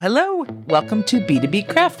Hello, welcome to B2B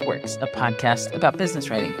Craftworks, a podcast about business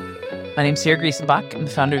writing. My name's Sarah Griesenbach. I'm the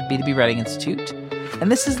founder of B2B Writing Institute,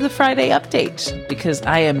 and this is the Friday update because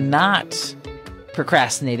I am not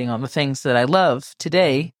procrastinating on the things that I love.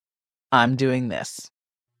 Today, I'm doing this.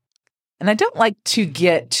 And I don't like to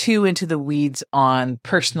get too into the weeds on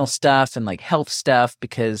personal stuff and like health stuff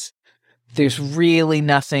because there's really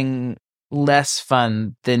nothing less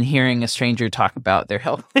fun than hearing a stranger talk about their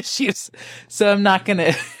health issues. So I'm not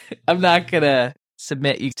gonna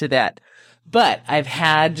submit you to that. But I've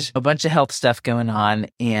had a bunch of health stuff going on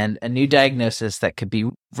and a new diagnosis that could be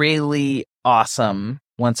really awesome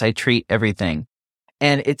once I treat everything.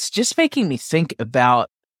 And it's just making me think about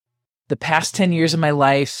the past 10 years of my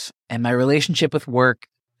life and my relationship with work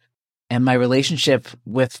and my relationship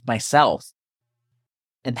with myself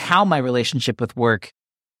and how my relationship with work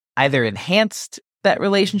either enhanced that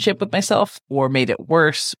relationship with myself or made it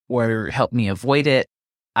worse or helped me avoid it.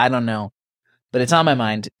 I don't know, but it's on my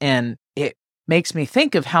mind. And it makes me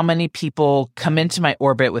think of how many people come into my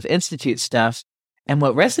orbit with Institute stuff. And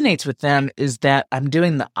what resonates with them is that I'm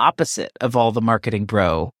doing the opposite of all the marketing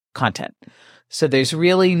bro content. So there's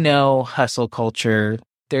really no hustle culture.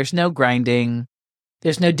 There's no grinding.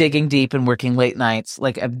 There's no digging deep and working late nights.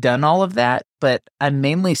 Like I've done all of that, but I'm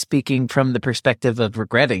mainly speaking from the perspective of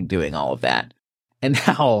regretting doing all of that. And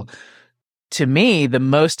how, to me, the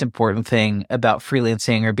most important thing about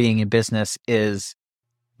freelancing or being in business is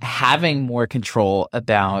having more control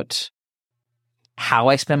about how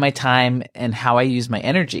I spend my time and how I use my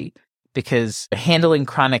energy. Because handling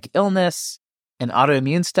chronic illness and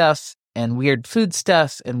autoimmune stuff and weird food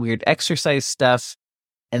stuff and weird exercise stuff,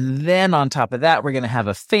 and then on top of that, we're going to have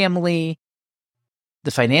a family,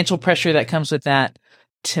 the financial pressure that comes with that.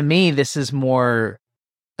 To me, this is more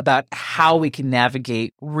about how we can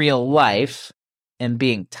navigate real life and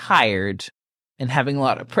being tired and having a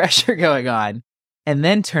lot of pressure going on, and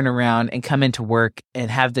then turn around and come into work and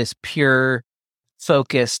have this pure,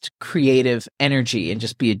 focused, creative energy and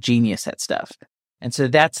just be a genius at stuff. And so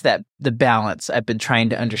that's the balance I've been trying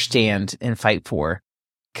to understand and fight for.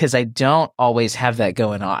 Because I don't always have that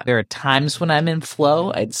going on. There are times when I'm in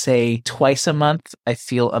flow. I'd say twice a month, I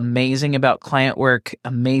feel amazing about client work,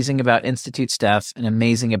 amazing about Institute stuff, and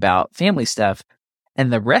amazing about family stuff.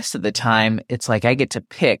 And the rest of the time, it's like I get to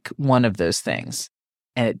pick one of those things.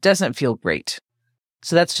 And it doesn't feel great.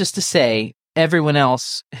 So that's just to say, everyone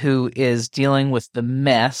else who is dealing with the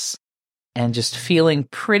mess and just feeling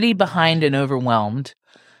pretty behind and overwhelmed,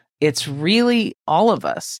 it's really all of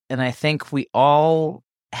us. And I think we all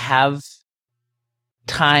have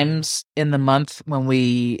times in the month when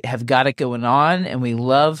we have got it going on and we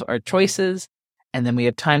love our choices. And then we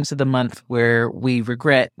have times of the month where we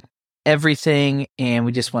regret everything and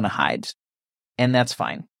we just want to hide. And that's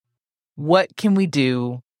fine. What can we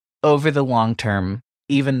do over the long term,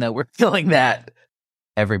 even though we're feeling that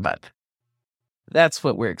every month? That's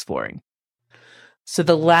what we're exploring. So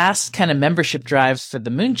the last kind of membership drives for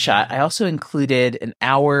the Moonshot, I also included an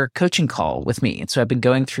hour coaching call with me. And so I've been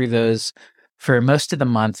going through those for most of the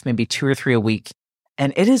month, maybe 2 or 3 a week.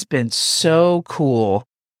 And it has been so cool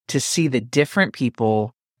to see the different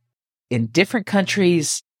people in different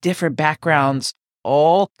countries, different backgrounds,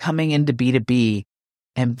 all coming into B2B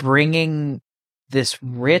and bringing this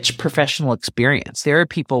rich professional experience. There are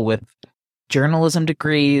people with journalism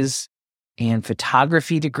degrees and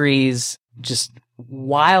photography degrees, just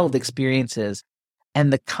wild experiences.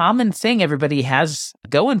 And the common thing everybody has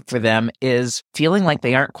going for them is feeling like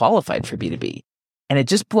they aren't qualified for B2B. And it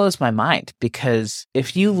just blows my mind because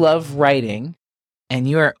if you love writing and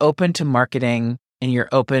you are open to marketing and you're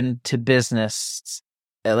open to business,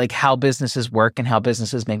 like how businesses work and how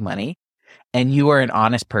businesses make money, and you are an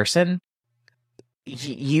honest person,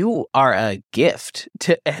 you are a gift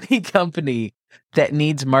to any company that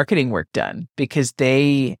needs marketing work done because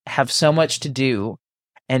they have so much to do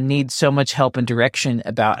and need so much help and direction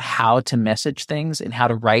about how to message things and how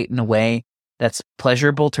to write in a way that's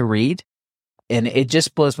pleasurable to read. And it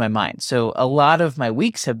just blows my mind. So a lot of my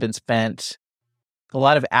weeks have been spent, a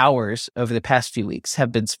lot of hours over the past few weeks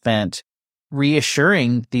have been spent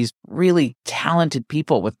reassuring these really talented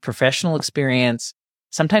people with professional experience,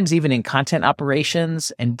 sometimes even in content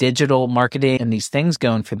operations and digital marketing and these things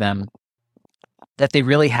going for them, that they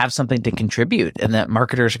really have something to contribute and that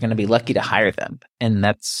marketers are going to be lucky to hire them. And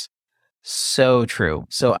that's so true.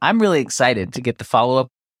 So I'm really excited to get the follow-up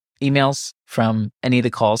emails from any of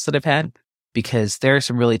the calls that I've had because there are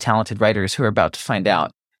some really talented writers who are about to find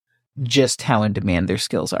out just how in demand their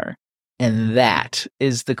skills are. And that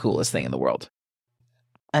is the coolest thing in the world.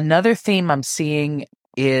 Another theme I'm seeing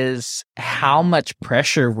is how much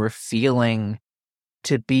pressure we're feeling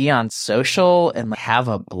to be on social and have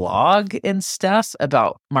a blog and stuff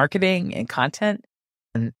about marketing and content.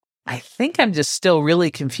 And I think I'm just still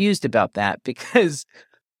really confused about that, because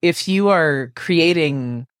if you are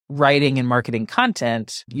creating writing and marketing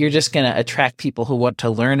content, you're just going to attract people who want to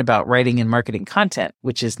learn about writing and marketing content,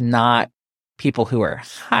 which is not people who are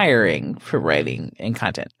hiring for writing and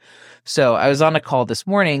content. So I was on a call this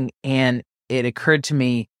morning and it occurred to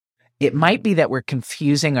me, it might be that we're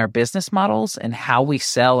confusing our business models and how we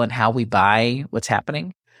sell and how we buy what's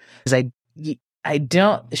happening. Because I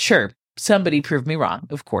don't, sure, somebody proved me wrong,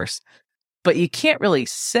 of course, but you can't really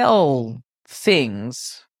sell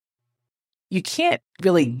things. You can't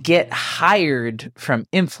really get hired from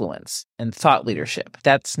influence and thought leadership.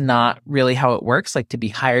 That's not really how it works, like to be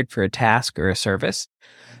hired for a task or a service.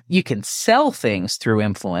 You can sell things through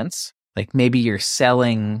influence, like maybe you're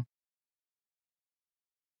selling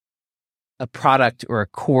a product or a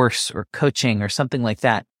course or coaching or something like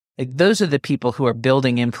that. Like those are the people who are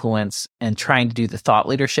building influence and trying to do the thought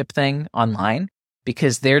leadership thing online,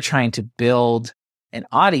 because they're trying to build an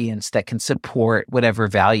audience that can support whatever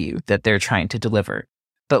value that they're trying to deliver.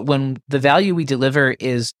 But when the value we deliver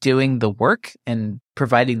is doing the work and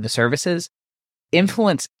providing the services,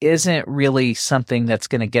 influence isn't really something that's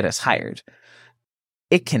going to get us hired.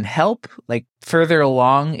 It can help, like further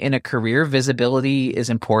along in a career, visibility is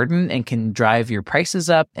important and can drive your prices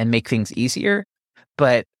up and make things easier.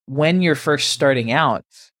 But when you're first starting out,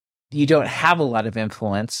 you don't have a lot of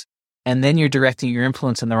influence, and then you're directing your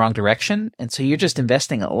influence in the wrong direction. And so you're just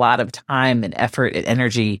investing a lot of time and effort and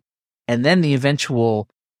energy. And then the eventual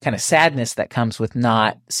kind of sadness that comes with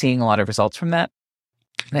not seeing a lot of results from that.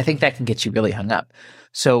 And I think that can get you really hung up.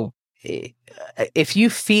 So if you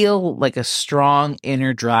feel like a strong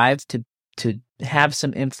inner drive to have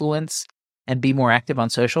some influence and be more active on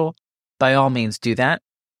social, by all means do that.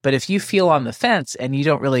 But if you feel on the fence and you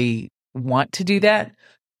don't really want to do that,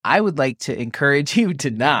 I would like to encourage you to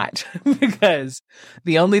not, because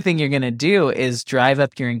the only thing you're going to do is drive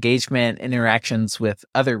up your engagement interactions with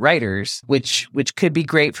other writers, which could be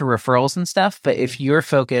great for referrals and stuff. But if your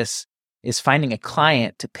focus is finding a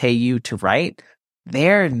client to pay you to write,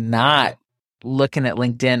 they're not looking at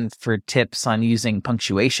LinkedIn for tips on using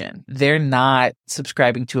punctuation. They're not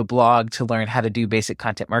subscribing to a blog to learn how to do basic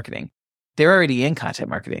content marketing. They're already in content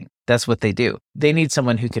marketing. That's what they do. They need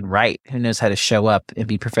someone who can write, who knows how to show up and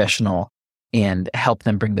be professional and help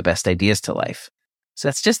them bring the best ideas to life. So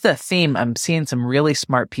that's just the theme. I'm seeing some really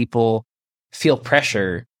smart people feel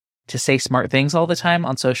pressure to say smart things all the time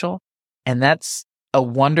on social. And that's a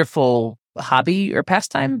wonderful hobby or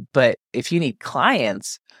pastime. But if you need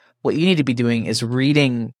clients, what you need to be doing is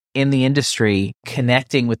reading in the industry,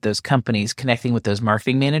 connecting with those companies, connecting with those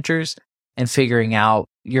marketing managers, and figuring out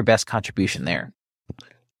your best contribution there.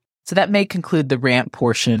 So that may conclude the rant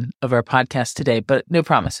portion of our podcast today, but no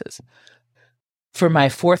promises. For my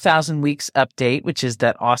 4,000 Weeks update, which is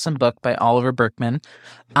that awesome book by Oliver Burkeman,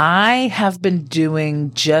 I have been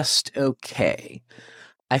doing just okay.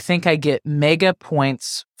 I think I get mega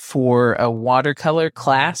points for a watercolor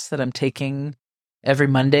class that I'm taking every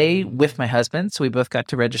Monday with my husband. So we both got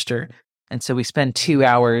to register. And so we spend 2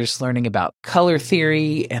 hours learning about color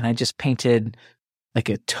theory, and I just painted like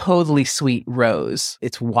a totally sweet rose.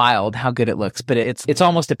 It's wild how good it looks, but it's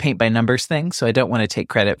almost a paint by numbers thing. So I don't want to take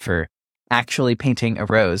credit for actually painting a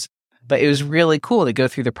rose, but it was really cool to go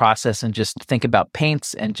through the process and just think about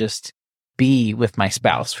paints and just be with my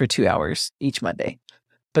spouse for 2 hours each Monday.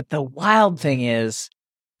 But the wild thing is,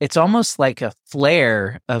 it's almost like a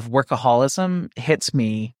flare of workaholism hits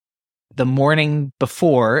me the morning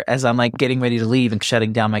before as I'm like getting ready to leave and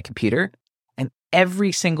shutting down my computer. And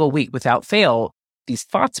every single week without fail, these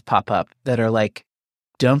thoughts pop up that are like,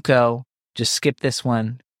 don't go, just skip this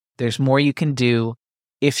one. There's more you can do.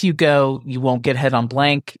 If you go, you won't get ahead on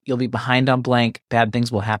blank. You'll be behind on blank. Bad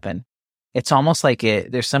things will happen. It's almost like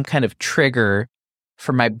there's some kind of trigger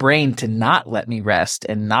for my brain to not let me rest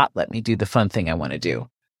and not let me do the fun thing I want to do,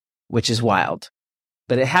 which is wild.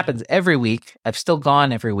 But it happens every week. I've still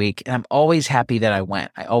gone every week, and I'm always happy that I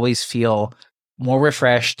went. I always feel more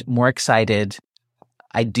refreshed, more excited.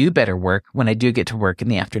 I do better work when I do get to work in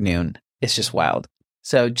the afternoon. It's just wild.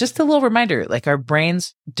 So just a little reminder, like our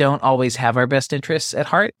brains don't always have our best interests at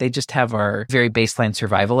heart. They just have our very baseline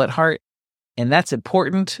survival at heart. And that's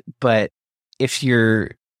important. But if you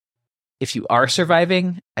are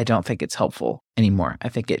surviving, I don't think it's helpful anymore. I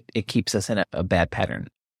think it keeps us in a bad pattern.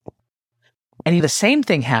 And the same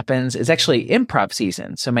thing happens is actually improv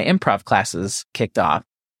season. So my improv classes kicked off,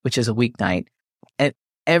 which is a weeknight. And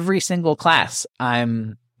every single class,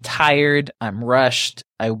 I'm tired, I'm rushed,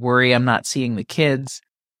 I worry I'm not seeing the kids.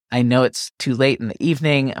 I know it's too late in the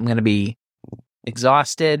evening. I'm going to be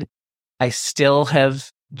exhausted. I still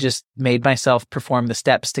have just made myself perform the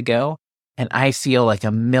steps to go. And I feel like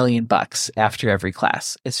 $1,000,000 after every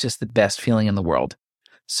class. It's just the best feeling in the world.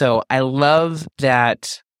 So I love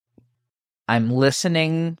that I'm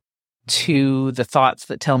listening to the thoughts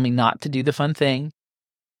that tell me not to do the fun thing,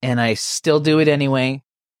 and I still do it anyway,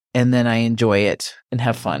 and then I enjoy it and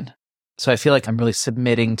have fun. So I feel like I'm really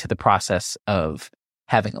submitting to the process of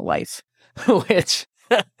having a life, which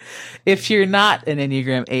if you're not an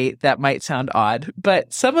Enneagram 8, that might sound odd,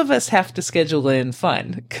 but some of us have to schedule in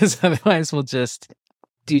fun because otherwise we'll just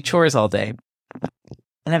do chores all day.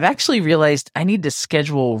 And I've actually realized I need to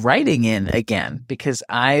schedule writing in again because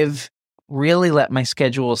I've really let my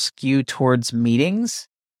schedule skew towards meetings.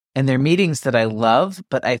 And they're meetings that I love,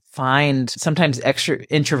 but I find sometimes extra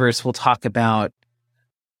introverts will talk about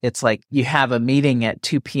it's like you have a meeting at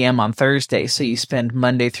 2 p.m. on Thursday, so you spend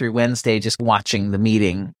Monday through Wednesday just watching the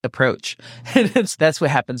meeting approach. And that's what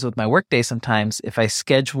happens with my workday sometimes. If I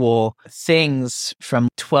schedule things from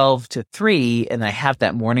 12 to 3 and I have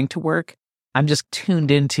that morning to work, I'm just tuned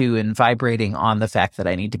into and vibrating on the fact that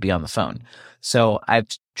I need to be on the phone. So I've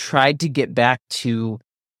tried to get back to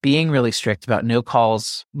being really strict about no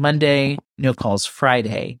calls Monday, no calls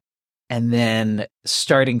Friday, and then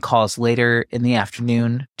starting calls later in the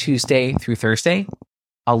afternoon, Tuesday through Thursday.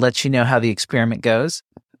 I'll let you know how the experiment goes.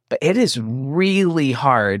 But it is really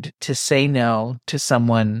hard to say no to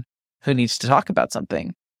someone who needs to talk about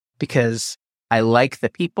something because I like the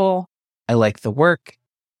people, I like the work,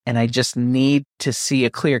 and I just need to see a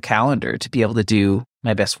clear calendar to be able to do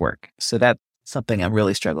my best work. So that's something I'm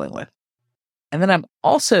really struggling with. And then I'm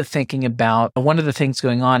also thinking about one of the things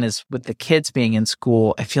going on is with the kids being in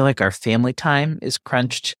school, I feel like our family time is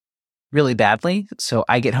crunched really badly. So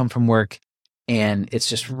I get home from work and it's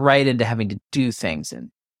just right into having to do things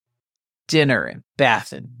and dinner and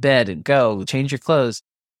bath and bed and go change your clothes.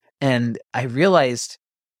 And I realized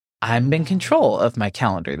I'm in control of my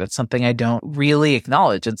calendar. That's something I don't really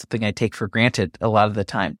acknowledge and something I take for granted a lot of the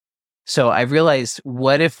time. So I realized,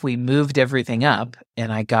 what if we moved everything up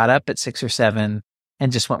and I got up at 6 or 7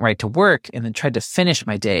 and just went right to work and then tried to finish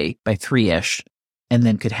my day by 3-ish and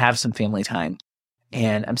then could have some family time.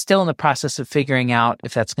 And I'm still in the process of figuring out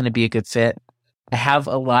if that's going to be a good fit. I have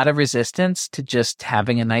a lot of resistance to just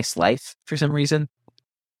having a nice life for some reason.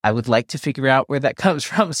 I would like to figure out where that comes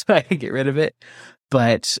from so I can get rid of it.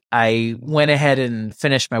 But I went ahead and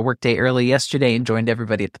finished my workday early yesterday and joined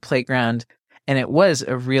everybody at the playground. And it was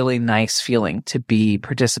a really nice feeling to be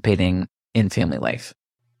participating in family life.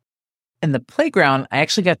 In the playground, I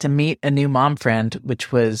actually got to meet a new mom friend,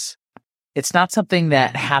 it's not something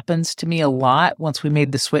that happens to me a lot once we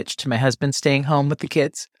made the switch to my husband staying home with the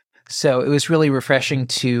kids. So it was really refreshing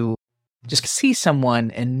to just see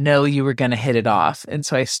someone and know you were going to hit it off. And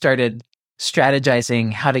so I started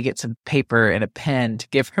strategizing how to get some paper and a pen to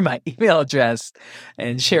give her my email address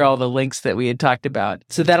and share all the links that we had talked about.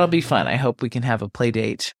 So that'll be fun. I hope we can have a play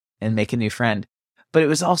date and make a new friend. But it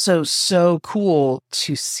was also so cool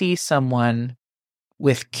to see someone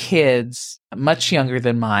with kids much younger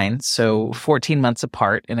than mine, so 14 months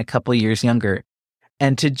apart and a couple of years younger,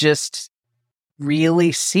 and to just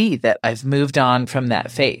really see that I've moved on from that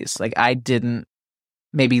phase. Like, I didn't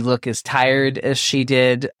maybe look as tired as she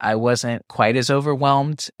did. I wasn't quite as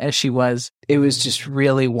overwhelmed as she was. It was just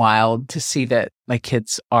really wild to see that my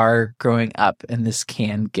kids are growing up and this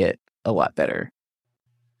can get a lot better.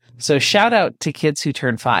 So shout out to kids who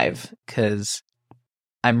turn 5, because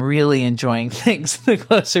I'm really enjoying things the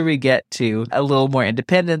closer we get to a little more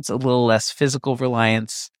independence, a little less physical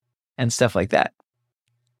reliance, and stuff like that.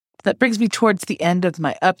 That brings me towards the end of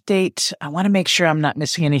my update. I want to make sure I'm not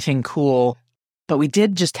missing anything cool. But we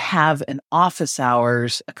did just have an office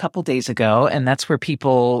hours a couple days ago, and that's where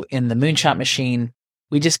people in the Moonshot Machine,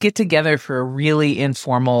 we just get together for a really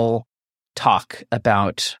informal talk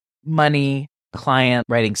about money, client,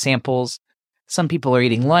 writing samples. Some people are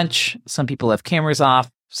eating lunch. Some people have cameras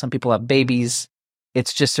off. Some people have babies.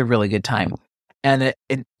 It's just a really good time. And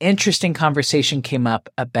an interesting conversation came up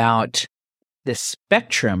about the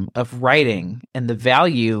spectrum of writing and the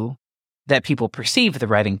value that people perceive the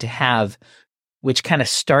writing to have, which kind of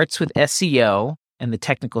starts with SEO and the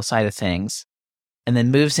technical side of things, and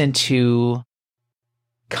then moves into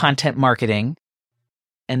content marketing,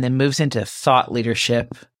 and then moves into thought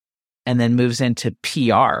leadership, and then moves into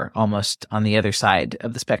PR almost on the other side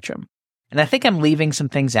of the spectrum. And I think I'm leaving some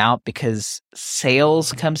things out because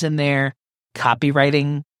sales comes in there,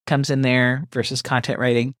 copywriting comes in there versus content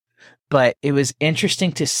writing. But it was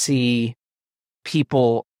interesting to see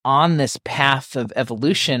people on this path of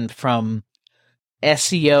evolution from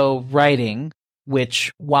SEO writing,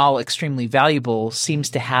 which, while extremely valuable, seems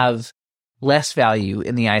to have less value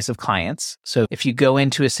in the eyes of clients. So if you go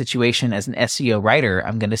into a situation as an SEO writer,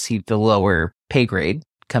 I'm going to see the lower pay grade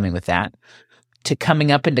coming with that, to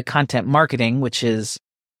coming up into content marketing, which is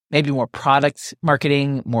maybe more product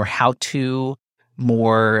marketing, more how-to,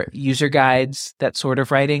 more user guides, that sort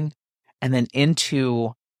of writing, and then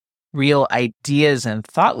into real ideas and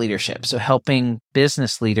thought leadership. So helping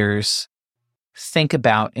business leaders think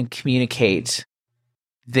about and communicate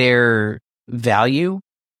their value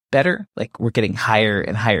better. Like, we're getting higher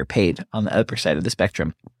and higher paid on the other side of the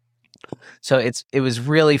spectrum. So it was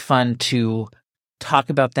really fun to talk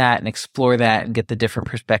about that and explore that and get the different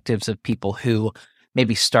perspectives of people who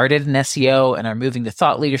maybe started in SEO and are moving to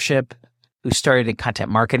thought leadership, who started in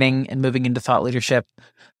content marketing and moving into thought leadership.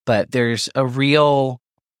 But there's a real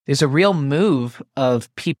move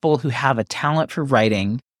of people who have a talent for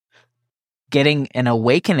writing, getting an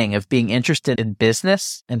awakening of being interested in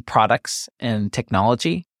business and products and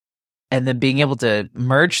technology, and then being able to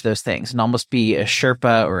merge those things and almost be a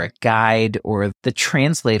Sherpa or a guide or the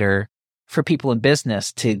translator for people in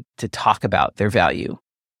business to talk about their value.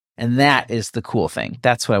 And that is the cool thing.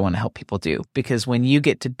 That's what I want to help people do. Because when you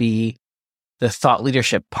get to be the thought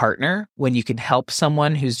leadership partner, when you can help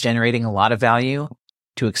someone who's generating a lot of value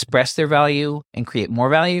to express their value and create more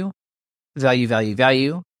value,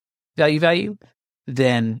 value,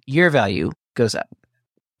 then your value goes up.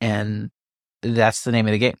 And that's the name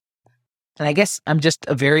of the game. And I guess I'm just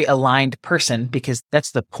a very aligned person, because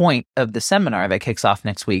that's the point of the seminar that kicks off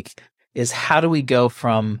next week, is how do we go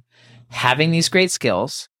from having these great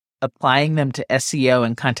skills, applying them to SEO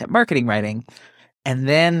and content marketing writing, and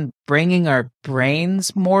then bringing our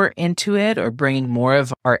brains more into it, or bringing more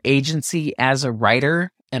of our agency as a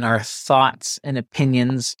writer and our thoughts and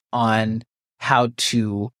opinions on how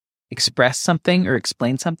to express something or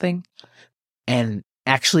explain something, and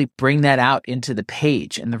actually bring that out into the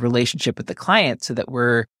page and the relationship with the client, so that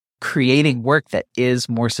we're creating work that is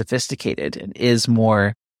more sophisticated and is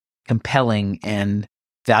more compelling and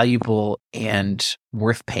valuable and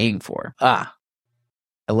worth paying for. I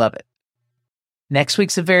love it. Next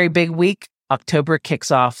week's a very big week. October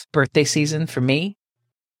kicks off birthday season for me,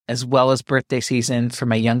 as well as birthday season for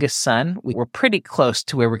my youngest son. We're pretty close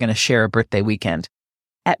to where we're going to share a birthday weekend.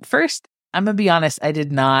 At first, I'm going to be honest, I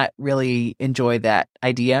did not really enjoy that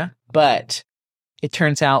idea, but it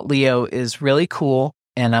turns out Leo is really cool,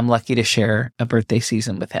 and I'm lucky to share a birthday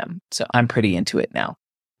season with him. So I'm pretty into it now.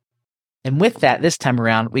 And with that, this time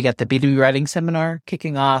around, we got the B2B Writing Seminar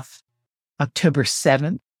kicking off October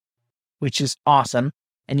 7th, which is awesome.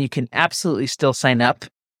 And you can absolutely still sign up.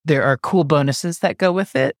 There are cool bonuses that go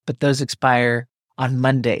with it, but those expire on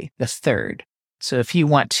Monday, the 3rd. So if you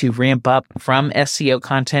want to ramp up from SEO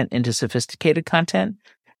content into sophisticated content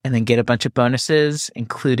and then get a bunch of bonuses,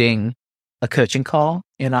 including a coaching call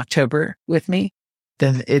in October with me,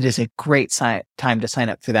 then it is a great time to sign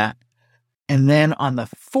up for that. And then on the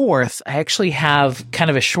 4th, I actually have kind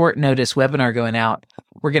of a short notice webinar going out.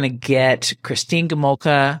 We're going to get Christine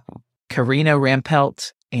Gomulka, Karina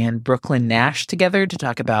Rampelt, and Brooklyn Nash together to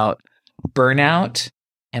talk about burnout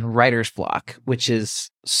and writer's block, which is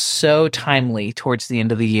so timely towards the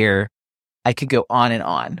end of the year. I could go on and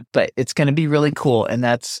on, but it's going to be really cool. And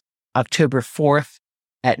that's October 4th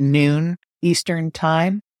at noon Eastern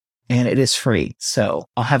time, and it is free. So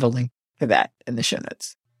I'll have a link for that in the show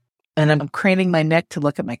notes. And I'm craning my neck to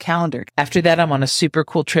look at my calendar. After that, I'm on a super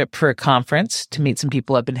cool trip for a conference to meet some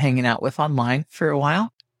people I've been hanging out with online for a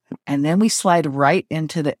while. And then we slide right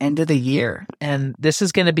into the end of the year. And this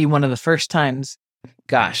is going to be one of the first times,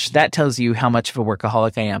 gosh, that tells you how much of a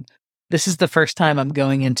workaholic I am. This is the first time I'm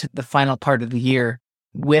going into the final part of the year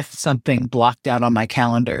with something blocked out on my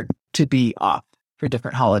calendar to be off for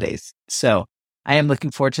different holidays. So I am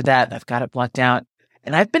looking forward to that. I've got it blocked out.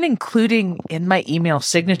 And I've been including in my email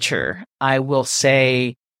signature, I will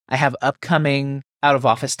say I have upcoming out of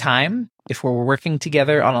office time. If we're working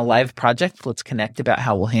together on a live project, let's connect about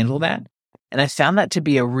how we'll handle that. And I found that to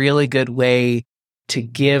be a really good way to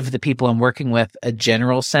give the people I'm working with a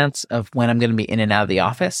general sense of when I'm going to be in and out of the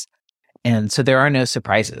office. And so there are no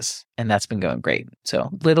surprises, and that's been going great. So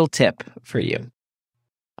little tip for you.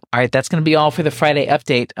 All right, that's going to be all for the Friday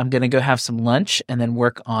update. I'm going to go have some lunch and then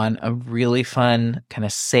work on a really fun kind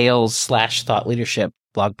of sales/thought leadership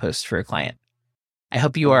blog post for a client. I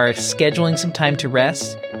hope you are scheduling some time to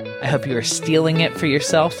rest. I hope you are stealing it for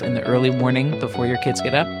yourself in the early morning before your kids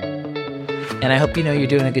get up. And I hope you know you're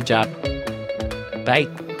doing a good job.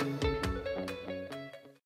 Bye.